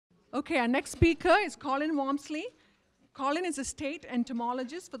Okay, our next speaker is Collin Wamsley. Collin is a state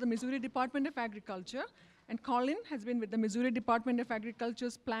entomologist for the Missouri Department of Agriculture, and Collin has been with the Missouri Department of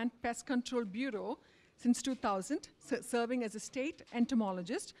Agriculture's Plant Pest Control Bureau since 2000, serving as a state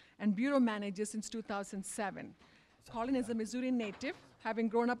entomologist and bureau manager since 2007. Collin is a Missouri native, having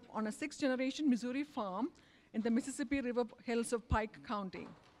grown up on a sixth-generation Missouri farm in the Mississippi River hills of Pike County.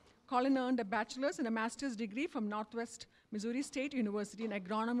 Collin earned a bachelor's and a master's degree from Northwest Missouri State University in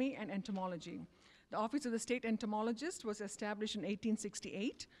agronomy and entomology. The Office of the State Entomologist was established in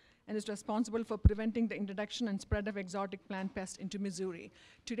 1868 and is responsible for preventing the introduction and spread of exotic plant pests into Missouri.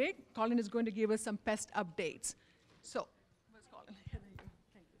 Today, Collin is going to give us some pest updates. So, where's Collin? Here you go.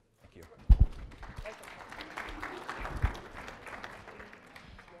 Thank you. Thank you.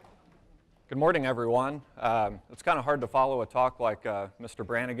 Good morning, everyone. It's kind of hard to follow a talk like Mr.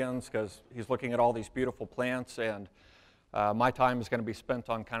 Brannigan's because he's looking at all these beautiful plants, and my time is going to be spent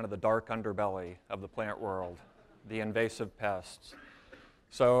on kind of the dark underbelly of the plant world, the invasive pests.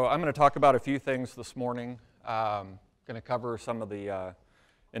 So I'm going to talk about a few things this morning. Going to cover some of the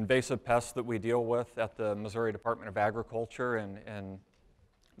invasive pests that we deal with at the Missouri Department of Agriculture and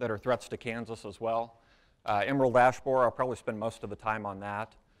that are threats to Kansas as well. Emerald ash borer, I'll probably spend most of the time on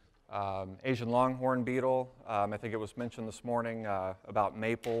that. Asian longhorn beetle, I think it was mentioned this morning about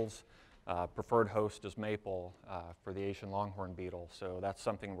maples. Preferred host is maple for the Asian longhorn beetle, so that's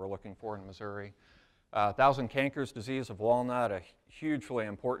something we're looking for in Missouri. Thousand cankers disease of walnut, a hugely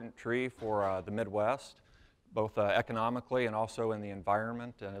important tree for the Midwest, both economically and also in the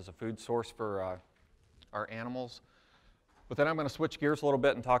environment and as a food source for our animals. But then I'm going to switch gears a little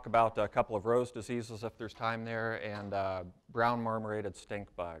bit and talk about a couple of rose diseases if there's time there, and brown marmorated stink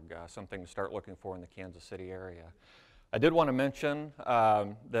bug, something to start looking for in the Kansas City area. I did want to mention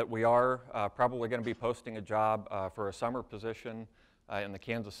that we are probably going to be posting a job for a summer position in the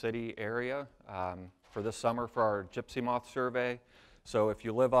Kansas City area for this summer for our gypsy moth survey. So if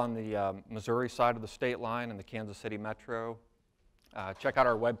you live on the Missouri side of the state line in the Kansas City metro, check out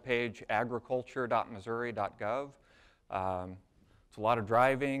our webpage, agriculture.missouri.gov. It's a lot of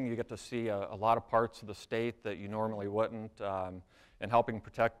driving. You get to see a lot of parts of the state that you normally wouldn't, and helping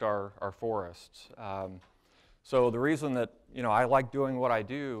protect our forests. So the reason that I like doing what I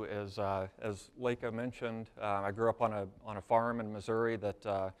do is, as Leica mentioned, I grew up on a farm in Missouri that's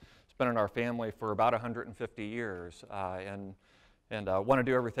been in our family for about 150 years, and want to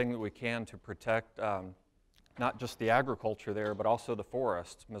do everything that we can to protect not just the agriculture there, but also the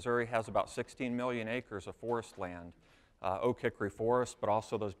forests. Missouri has about 16 million acres of forest land. Oak hickory forest, but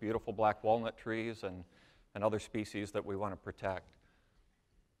also those beautiful black walnut trees and other species that we want to protect.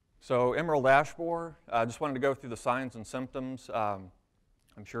 So emerald ash borer, I just wanted to go through the signs and symptoms. I'm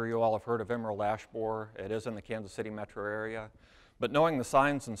sure you all have heard of emerald ash borer. It is in the Kansas City metro area. But knowing the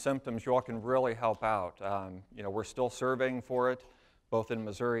signs and symptoms, you all can really help out. We're still surveying for it, both in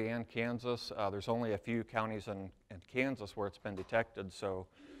Missouri and Kansas. There's only a few counties in Kansas where it's been detected, so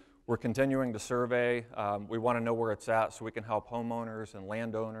we're continuing to survey. We want to know where it's at so we can help homeowners and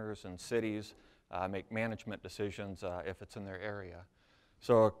landowners and cities make management decisions if it's in their area.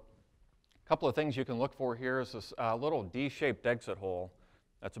 So a couple of things you can look for here is this little D-shaped exit hole.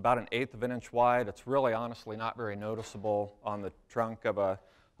 That's about 1/8 of an inch wide. It's really honestly not very noticeable on the trunk of a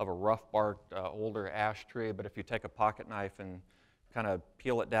rough-barked older ash tree, but if you take a pocket knife and kind of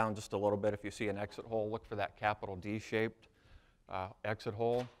peel it down just a little bit, if you see an exit hole, look for that capital D-shaped exit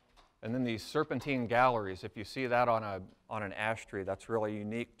hole. And then these serpentine galleries, if you see that on an ash tree, that's really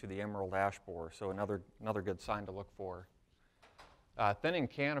unique to the emerald ash borer, so another good sign to look for. Thinning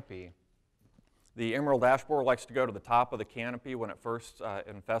canopy. The emerald ash borer likes to go to the top of the canopy when it first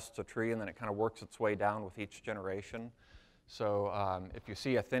infests a tree, and then it kind of works its way down with each generation. So if you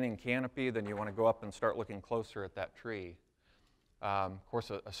see a thinning canopy, then you want to go up and start looking closer at that tree. Of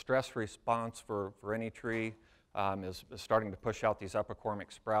course, a stress response for any tree is starting to push out these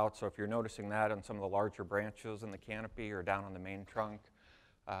epicormic sprouts. So if you're noticing that in some of the larger branches in the canopy or down on the main trunk,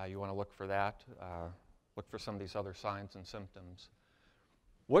 you want to look for that. Look for some of these other signs and symptoms.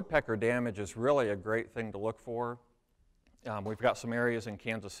 Woodpecker damage is really a great thing to look for. We've got some areas in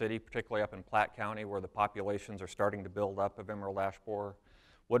Kansas City, particularly up in Platte County, where the populations are starting to build up of emerald ash borer.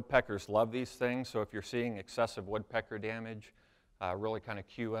 Woodpeckers love these things, so if you're seeing excessive woodpecker damage, really kind of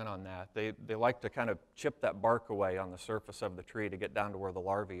cue in on that. They like to kind of chip that bark away on the surface of the tree to get down to where the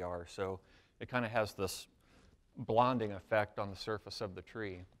larvae are, so it kind of has this blonding effect on the surface of the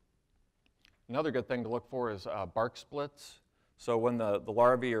tree. Another good thing to look for is bark splits. So when the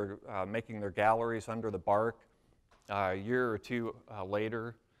larvae are making their galleries under the bark, a year or two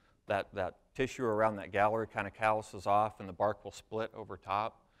later, that tissue around that gallery kind of calluses off and the bark will split over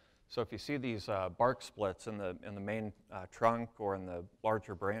top. So if you see these bark splits in the main trunk or in the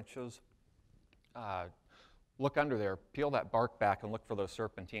larger branches, look under there, peel that bark back and look for those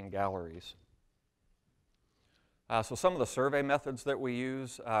serpentine galleries. So some of the survey methods that we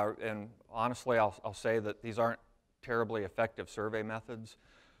use, and honestly I'll say that these aren't terribly effective survey methods.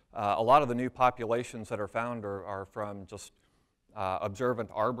 A lot of the new populations that are found are from just observant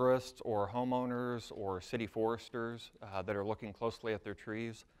arborists or homeowners or city foresters that are looking closely at their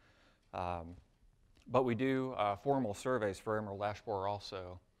trees. But we do formal surveys for emerald ash borer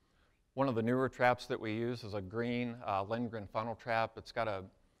also. One of the newer traps that we use is a green Lindgren funnel trap. It's got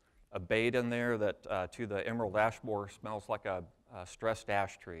a bait in there that to the emerald ash borer smells like a stressed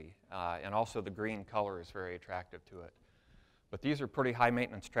ash tree, and also the green color is very attractive to it. But these are pretty high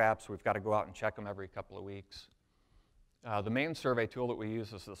maintenance traps. We've got to go out and check them every couple of weeks. The main survey tool that we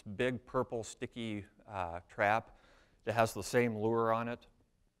use is this big purple sticky trap that has the same lure on it.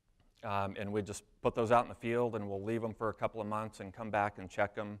 And we just put those out in the field and we'll leave them for a couple of months and come back and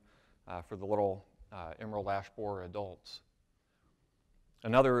check them for the little emerald ash borer adults.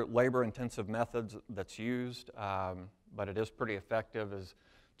 Another labor-intensive method that's used, but it is pretty effective, is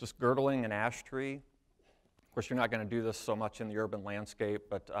just girdling an ash tree. Of course, you're not going to do this so much in the urban landscape,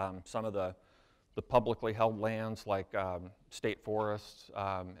 but some of the publicly held lands like state forests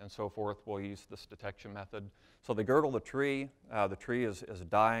and so forth will use this detection method. So they girdle the tree is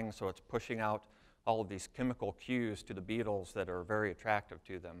dying, so it's pushing out all of these chemical cues to the beetles that are very attractive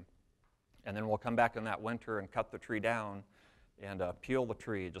to them. And then we'll come back in that winter and cut the tree down and peel the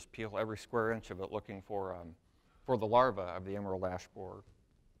tree, just peel every square inch of it looking for the larva of the emerald ash borer.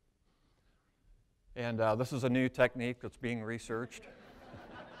 And this is a new technique that's being researched.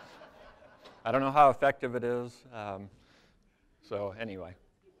 I don't know how effective it is, so anyway.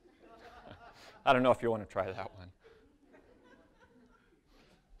 I don't know if you want to try that one.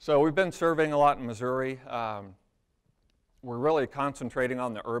 So we've been surveying a lot in Missouri. We're really concentrating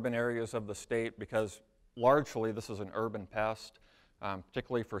on the urban areas of the state because largely this is an urban pest,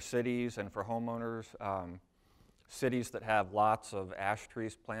 particularly for cities and for homeowners. Cities that have lots of ash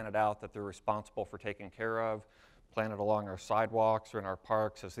trees planted out that they're responsible for taking care of, planted along our sidewalks or in our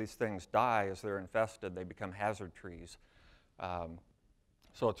parks. As these things die, as they're infested, they become hazard trees.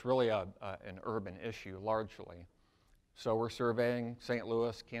 So it's really an urban issue largely. So we're surveying St.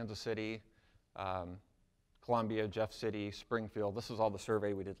 Louis, Kansas City, Columbia, Jeff City, Springfield. This is all the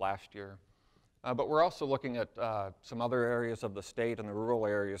survey we did last year. But we're also looking at some other areas of the state and the rural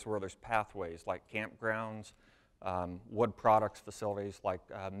areas where there's pathways like campgrounds, wood products facilities like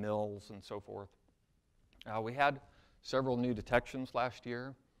mills and so forth. We had several new detections last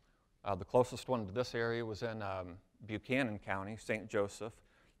year. The closest one to this area was in Buchanan County, St. Joseph.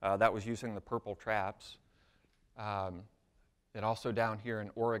 That was using the purple traps. And also down here in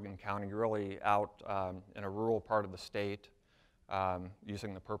Oregon County, really out in a rural part of the state,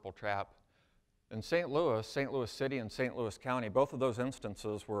 using the purple trap. In St. Louis City and St. Louis County, both of those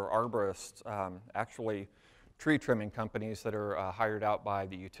instances were arborists, actually tree trimming companies that are hired out by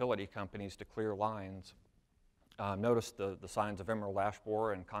the utility companies to clear lines. Noticed the signs of emerald ash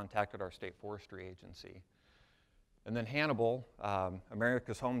borer and contacted our state forestry agency. And then Hannibal,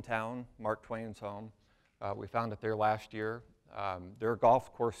 America's hometown, Mark Twain's home, we found it there last year. Their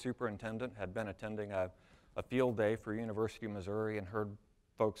golf course superintendent had been attending a field day for University of Missouri and heard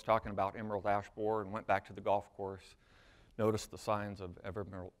folks talking about emerald ash borer and went back to the golf course, noticed the signs of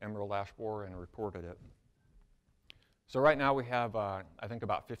emerald ash borer and reported it. So right now we have, I think,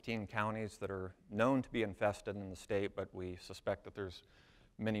 about 15 counties that are known to be infested in the state, but we suspect that there's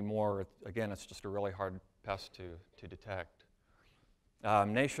many more. Again, it's just a really hard pest to detect.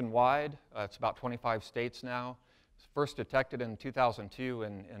 Nationwide, it's about 25 states now. It's first detected in 2002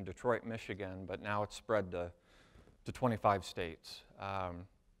 in Detroit, Michigan, but now it's spread to 25 states.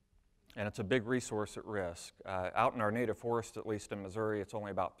 And it's a big resource at risk. Out in our native forest, at least in Missouri, it's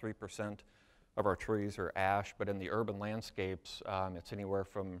only about 3% of our trees are ash, but in the urban landscapes, it's anywhere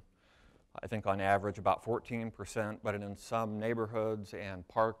from, I think on average, about 14%, but in some neighborhoods and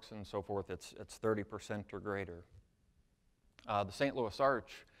parks and so forth, it's 30% or greater. The St. Louis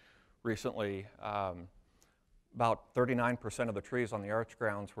Arch recently, about 39% of the trees on the arch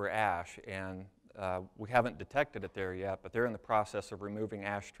grounds were ash, and we haven't detected it there yet, but they're in the process of removing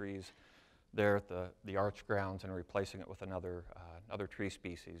ash trees there at the arch grounds and replacing it with another tree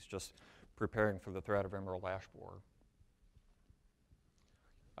species, just preparing for the threat of emerald ash borer.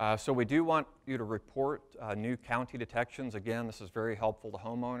 So we do want you to report new county detections. Again, this is very helpful to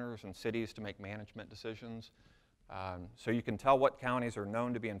homeowners and cities to make management decisions. So you can tell what counties are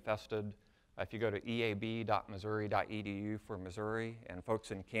known to be infested, If you go to eab.missouri.edu for Missouri, and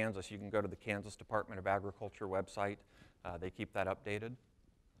folks in Kansas, you can go to the Kansas Department of Agriculture website. They keep that updated.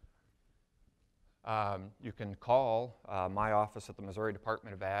 You can call my office at the Missouri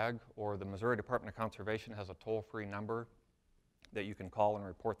Department of Ag, or the Missouri Department of Conservation has a toll-free number that you can call and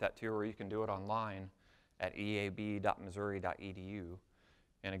report that to, or you can do it online at eab.missouri.edu.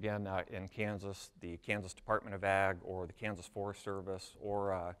 And again, in Kansas, the Kansas Department of Ag or the Kansas Forest Service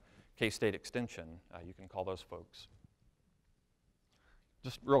or K-State Extension, you can call those folks.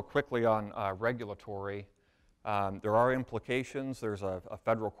 Just real quickly on regulatory, there are implications. There's a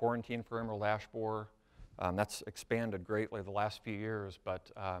federal quarantine for emerald ash borer. That's expanded greatly the last few years,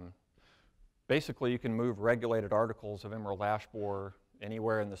 but basically you can move regulated articles of emerald ash borer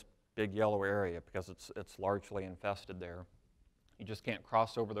anywhere in this big yellow area because it's largely infested there. You just can't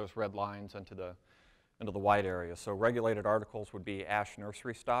cross over those red lines into the white area. So regulated articles would be ash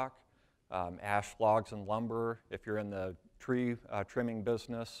nursery stock, ash logs and lumber. If you're in the tree trimming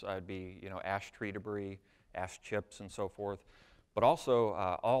business, it'd be ash tree debris, ash chips, and so forth. But also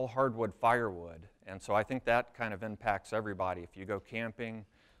all hardwood firewood. And so I think that kind of impacts everybody. If you go camping,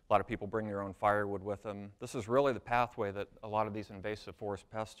 a lot of people bring their own firewood with them. This is really the pathway that a lot of these invasive forest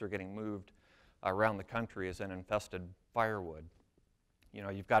pests are getting moved around the country, is in infested firewood.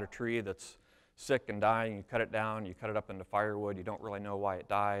 You've got a tree that's sick and dying, you cut it down, you cut it up into firewood, you don't really know why it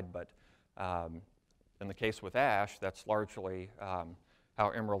died, but in the case with ash, that's largely how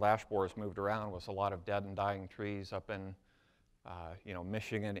emerald ash borer is moved around, was a lot of dead and dying trees up in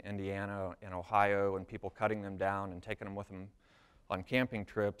Michigan, Indiana, and Ohio, and people cutting them down and taking them with them on camping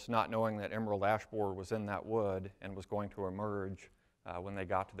trips, not knowing that emerald ash borer was in that wood and was going to emerge when they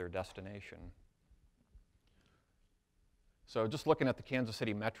got to their destination. So just looking at the Kansas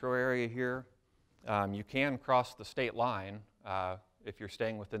City metro area here, you can cross the state line if you're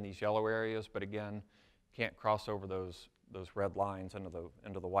staying within these yellow areas, but again, can't cross over those red lines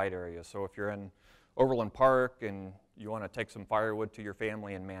into the white areas. So if you're in Overland Park and you want to take some firewood to your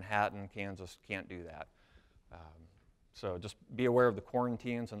family in Manhattan, Kansas, can't do that. So just be aware of the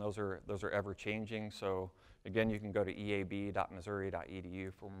quarantines, and those are ever changing. So again, you can go to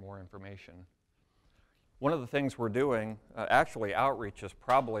eab.missouri.edu for more information. One of the things we're doing, actually outreach is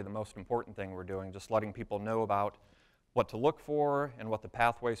probably the most important thing we're doing, just letting people know about what to look for and what the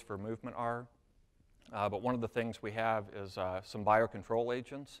pathways for movement are. But one of the things we have is some biocontrol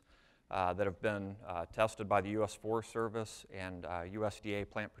agents that have been tested by the U.S. Forest Service and USDA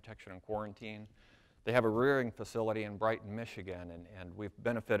Plant Protection and Quarantine. They have a rearing facility in Brighton, Michigan, and we've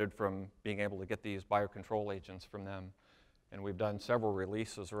benefited from being able to get these biocontrol agents from them. And we've done several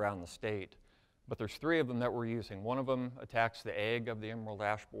releases around the state. But there's 3 of them that we're using. One of them attacks the egg of the emerald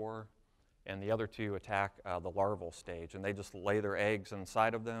ash borer, and the other 2 attack the larval stage. And they just lay their eggs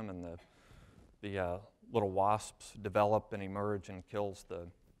inside of them, and the little wasps develop and emerge and kills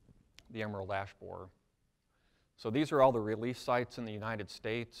the emerald ash borer. So these are all the release sites in the United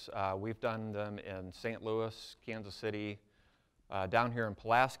States. We've done them in St. Louis, Kansas City, down here in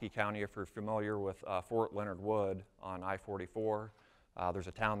Pulaski County, if you're familiar with Fort Leonard Wood on I-44. There's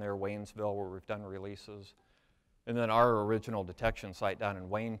a town there, Waynesville, where we've done releases. And then our original detection site down in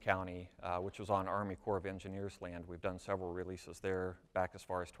Wayne County, which was on Army Corps of Engineers land, we've done several releases there back as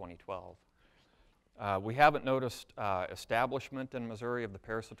far as 2012. We haven't noticed establishment in Missouri of the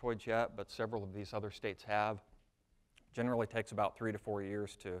parasitoids yet, but several of these other states have. Generally takes about 3 to 4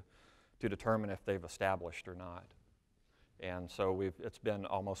 years to determine if they've established or not. And so it's been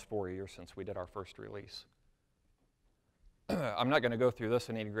almost 4 years since we did our first release. I'm not going to go through this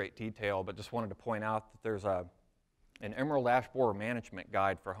in any great detail, but just wanted to point out that there's an emerald ash borer management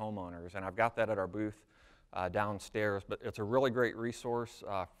guide for homeowners, and I've got that at our booth downstairs. But it's a really great resource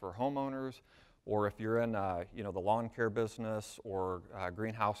for homeowners, or if you're in the lawn care business or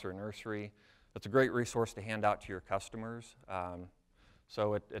greenhouse or nursery. It's a great resource to hand out to your customers.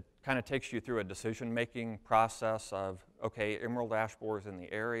 So it kind of takes you through a decision-making process of, okay, emerald ash borer is in the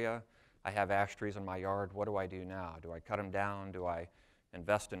area. I have ash trees in my yard. What do I do now? Do I cut them down? Do I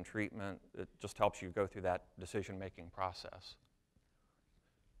invest in treatment? It just helps you go through that decision-making process.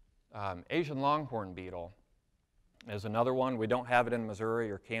 Asian longhorn beetle is another one. We don't have it in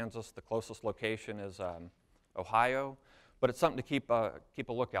Missouri or Kansas. The closest location is Ohio. But it's something to keep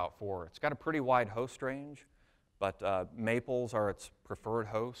a lookout for. It's got a pretty wide host range, but maples are its preferred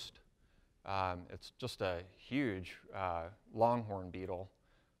host. It's just a huge longhorn beetle,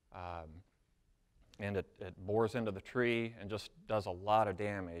 and it bores into the tree and just does a lot of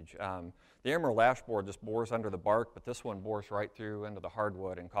damage. The emerald ash borer just bores under the bark, but this one bores right through into the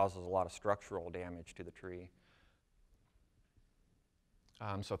hardwood and causes a lot of structural damage to the tree.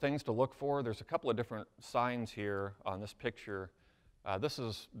 So things to look for, there's a couple of different signs here on this picture. This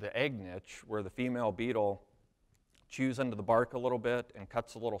is the egg niche, where the female beetle chews into the bark a little bit and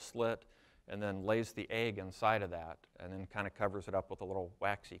cuts a little slit and then lays the egg inside of that and then kind of covers it up with a little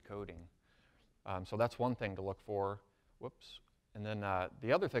waxy coating. So that's one thing to look for. Whoops. And then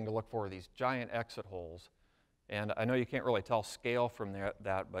the other thing to look for are these giant exit holes. And I know you can't really tell scale from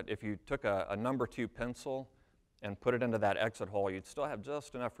that, but if you took a number 2 pencil and put it into that exit hole, you'd still have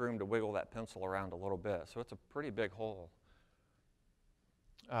just enough room to wiggle that pencil around a little bit. So it's a pretty big hole.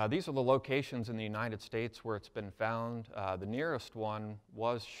 These are the locations in the United States where it's been found. The nearest one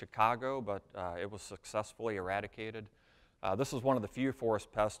was Chicago, but it was successfully eradicated. This is one of the few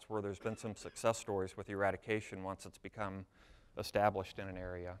forest pests where there's been some success stories with eradication once it's become established in an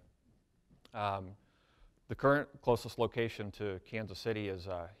area. The current closest location to Kansas City is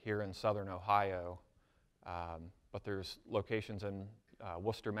here in southern Ohio, but there's locations in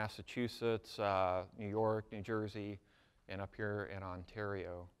Worcester, Massachusetts, New York, New Jersey, and up here in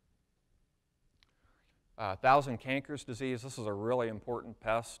Ontario. Thousand cankers disease, this is a really important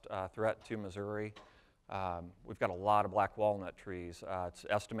pest threat to Missouri. We've got a lot of black walnut trees. It's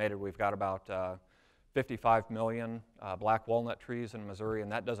estimated we've got about 55 million black walnut trees in Missouri,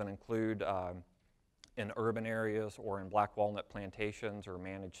 and that doesn't include in urban areas or in black walnut plantations or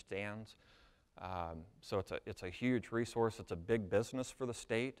managed stands. So it's a huge resource. It's a big business for the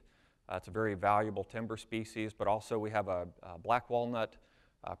state. It's a very valuable timber species, but also we have a black walnut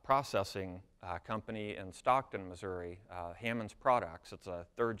processing company in Stockton, Missouri, Hammond's Products. It's a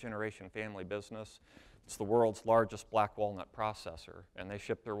 3rd-generation family business. It's the world's largest black walnut processor, and they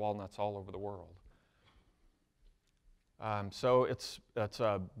ship their walnuts all over the world. So it's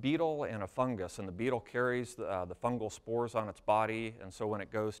a beetle and a fungus, and the beetle carries the fungal spores on its body, and so when it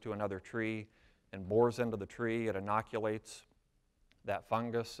goes to another tree and bores into the tree, it inoculates that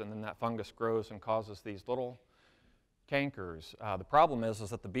fungus, and then that fungus grows and causes these little cankers. The problem is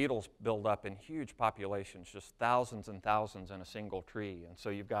that the beetles build up in huge populations, just thousands and thousands in a single tree, and so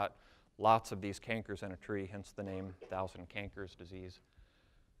you've got lots of these cankers in a tree, hence the name thousand cankers disease.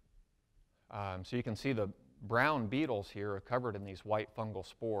 So you can see the brown beetles here are covered in these white fungal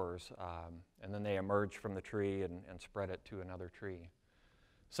spores, and then they emerge from the tree and spread it to another tree.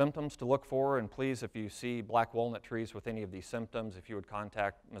 Symptoms to look for, and please, if you see black walnut trees with any of these symptoms, if you would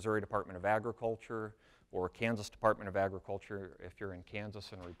contact Missouri Department of Agriculture or Kansas Department of Agriculture if you're in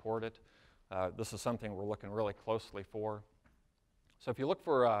Kansas and report it. This is something we're looking really closely for. So if you look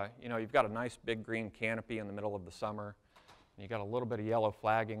for, you've got a nice big green canopy in the middle of the summer, and you got a little bit of yellow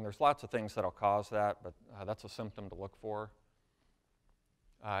flagging. There's lots of things that'll cause that, but that's a symptom to look for.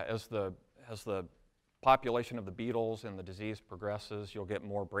 As the population of the beetles and the disease progresses, you'll get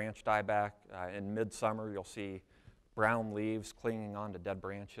more branch dieback. In midsummer, you'll see brown leaves clinging onto dead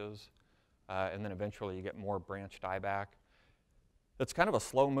branches, and then eventually you get more branch dieback. It's kind of a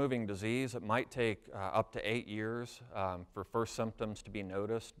slow-moving disease. It might take up to 8 years for first symptoms to be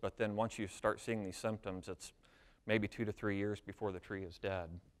noticed, but then once you start seeing these symptoms, it's maybe 2 to 3 years before the tree is dead.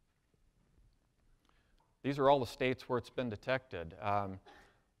 These are all the states where it's been detected.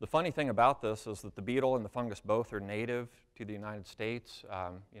 The funny thing about this is that the beetle and the fungus both are native to the United States,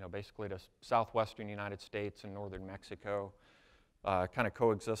 basically to southwestern United States and northern Mexico. Kind of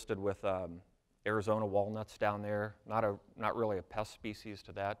coexisted with Arizona walnuts down there. Not really a pest species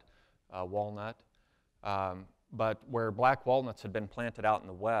to that walnut. But where black walnuts had been planted out in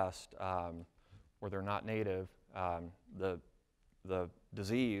the west, where they're not native, the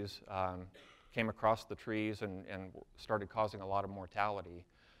disease came across the trees and started causing a lot of mortality.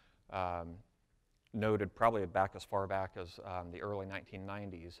 Noted probably back as far back as the early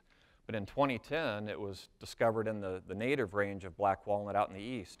 1990s. But in 2010, it was discovered in the native range of black walnut out in the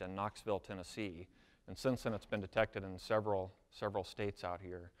east in Knoxville, Tennessee. And since then, it's been detected in several states out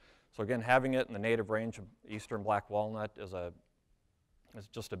here. So again, having it in the native range of eastern black walnut is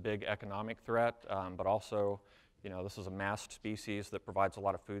just a big economic threat, but also, this is a masked species that provides a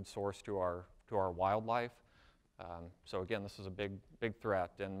lot of food source to our wildlife. So again, this is a big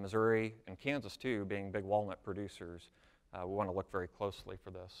threat. And Missouri and Kansas, too, being big walnut producers, we want to look very closely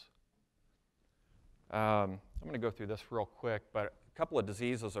for this. I'm going to go through this real quick, but a couple of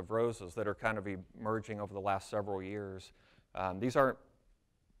diseases of roses that are kind of emerging over the last several years. These aren't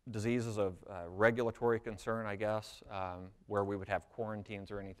diseases of regulatory concern, I guess, where we would have quarantines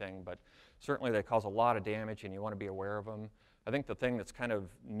or anything, but certainly they cause a lot of damage and you want to be aware of them. I think the thing that's kind of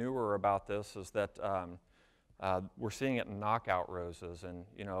newer about this is that we're seeing it in knockout roses, and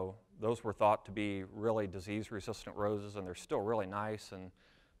those were thought to be really disease-resistant roses, and they're still really nice, and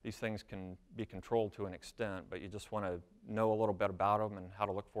these things can be controlled to an extent, but you just want to know a little bit about them and how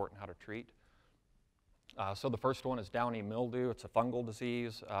to look for it and how to treat. So the first one is downy mildew. It's a fungal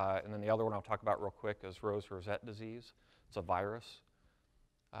disease. And then the other one I'll talk about real quick is rose rosette disease. It's a virus.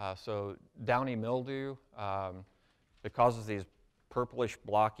 So downy mildew, it causes these purplish,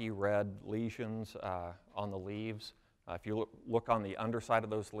 blocky, red lesions on the leaves. If you look on the underside of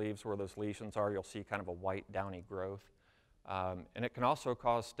those leaves where those lesions are, you'll see kind of a white, downy growth. And it can also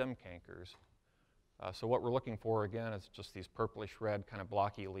cause stem cankers. So what we're looking for, again, is just these purplish red, kind of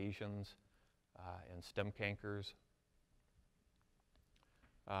blocky lesions and stem cankers.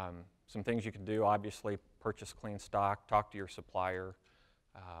 Some things you can do, obviously, purchase clean stock, talk to your supplier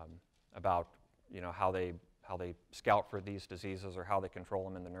about how they scout for these diseases or how they control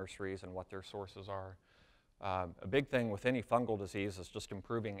them in the nurseries and what their sources are. A big thing with any fungal disease is just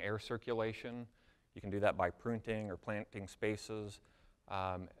improving air circulation. You can do that by pruning or planting spaces.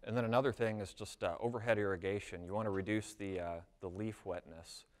 And then another thing is just overhead irrigation. You want to reduce the leaf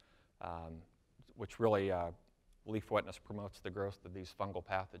wetness, which really, leaf wetness promotes the growth of these fungal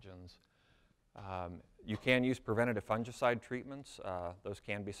pathogens. You can use preventative fungicide treatments. Those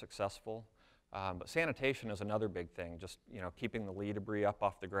can be successful. But sanitation is another big thing, just keeping the leaf debris up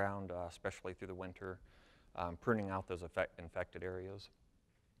off the ground, especially through the winter, pruning out those infected areas.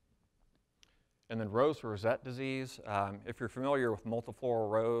 And then rose rosette disease. If you're familiar with multifloral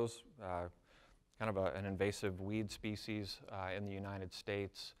rose, kind of an invasive weed species in the United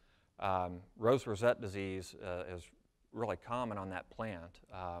States, rose rosette disease is really common on that plant.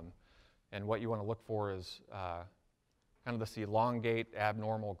 And what you want to look for is kind of this elongate,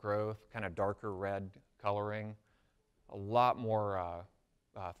 abnormal growth, kind of darker red coloring, a lot more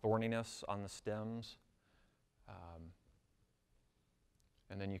thorniness on the stems.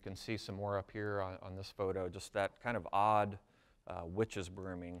 And then you can see some more up here on this photo, just that kind of odd witch's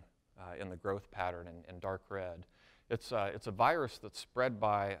brooming in the growth pattern in dark red. It's a virus that's spread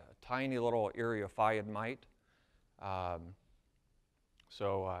by a tiny little eriophyid mite.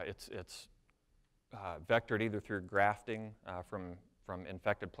 It's vectored either through grafting from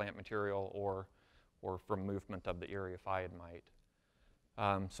infected plant material or from movement of the eriophyid mite.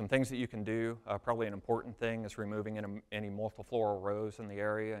 Some things that you can do, probably an important thing is removing any multifloral rose in the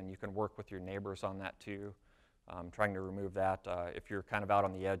area, and you can work with your neighbors on that too, trying to remove that. If you're kind of out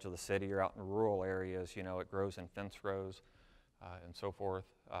on the edge of the city or out in rural areas, it grows in fence rows and so forth.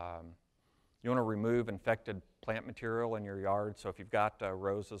 You want to remove infected plant material in your yard, so if you've got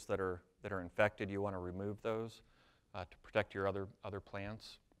roses that are infected, you want to remove those to protect your other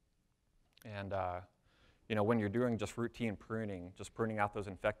plants. And when you're doing just routine pruning, just pruning out those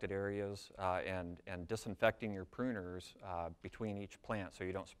infected areas and disinfecting your pruners between each plant so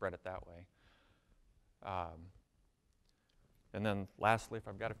you don't spread it that way. And then lastly, if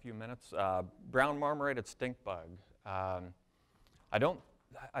I've got a few minutes, brown marmorated stink bug.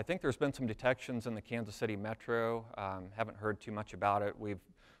 I think there's been some detections in the Kansas City metro. Haven't heard too much about it. We've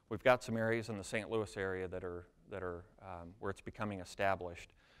got some areas in the St. Louis area that are where it's becoming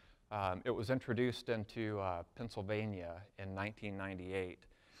established. It was introduced into Pennsylvania in 1998,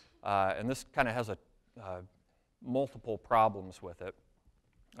 and this kind of has multiple problems with it.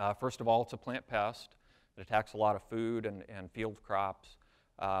 First of all, it's a plant pest. It attacks a lot of food and field crops,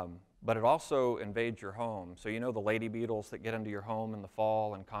 but it also invades your home. So the lady beetles that get into your home in the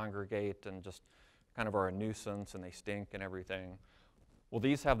fall and congregate and just kind of are a nuisance and they stink and everything. Well,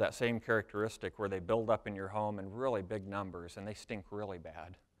 these have that same characteristic where they build up in your home in really big numbers and they stink really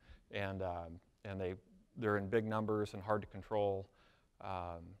bad. And they're in big numbers and hard to control.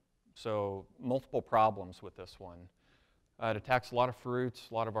 So multiple problems with this one. It attacks a lot of fruits,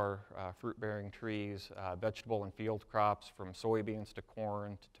 a lot of our fruit-bearing trees, vegetable and field crops from soybeans to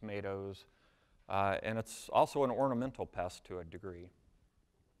corn to tomatoes. And it's also an ornamental pest to a degree.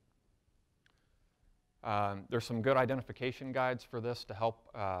 There's some good identification guides for this to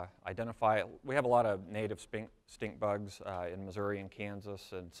help identify it. We have a lot of native stink bugs in Missouri and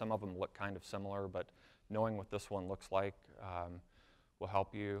Kansas, and some of them look kind of similar, but knowing what this one looks like will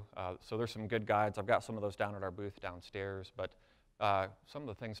help you. So there's some good guides. I've got some of those down at our booth downstairs, but some of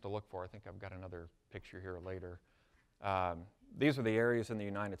the things to look for, I think I've got another picture here later. These are the areas in the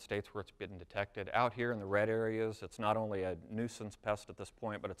United States where it's been detected. Out here in the red areas, it's not only a nuisance pest at this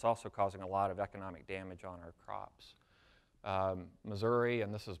point, but it's also causing a lot of economic damage on our crops. Missouri,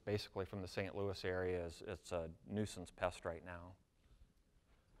 and this is basically from the St. Louis area, it's a nuisance pest right now.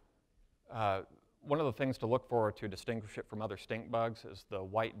 One of the things to look for to distinguish it from other stink bugs is the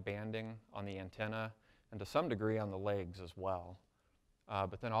white banding on the antenna, and to some degree on the legs as well.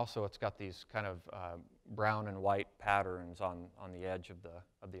 But then also it's got these kind of brown and white patterns on the edge of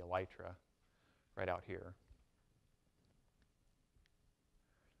the elytra right out here.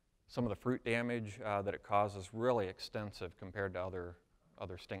 some of the fruit damage that it causes really extensive compared to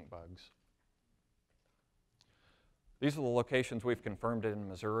other stink bugs. These are the locations we've confirmed in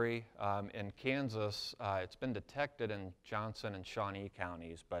Missouri. In Kansas, it's been detected in Johnson and Shawnee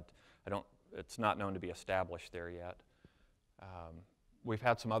counties, but it's not known to be established there yet. We've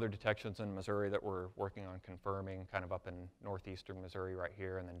had some other detections in Missouri that we're working on confirming, kind of up in northeastern Missouri right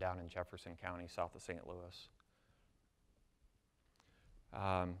here, and then down in Jefferson County, south of St. Louis.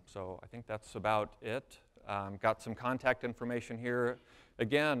 So I think that's about it. Got some contact information here.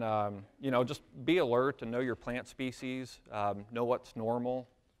 Again, you know, just be alert and know your plant species, know what's normal,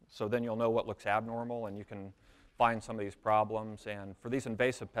 so then you'll know what looks abnormal and you can find some of these problems. And for these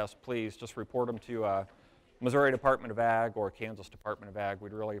invasive pests, please just report them to Missouri Department of Ag or Kansas Department of Ag.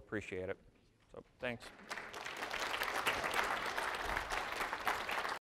 We'd really appreciate it. So thanks.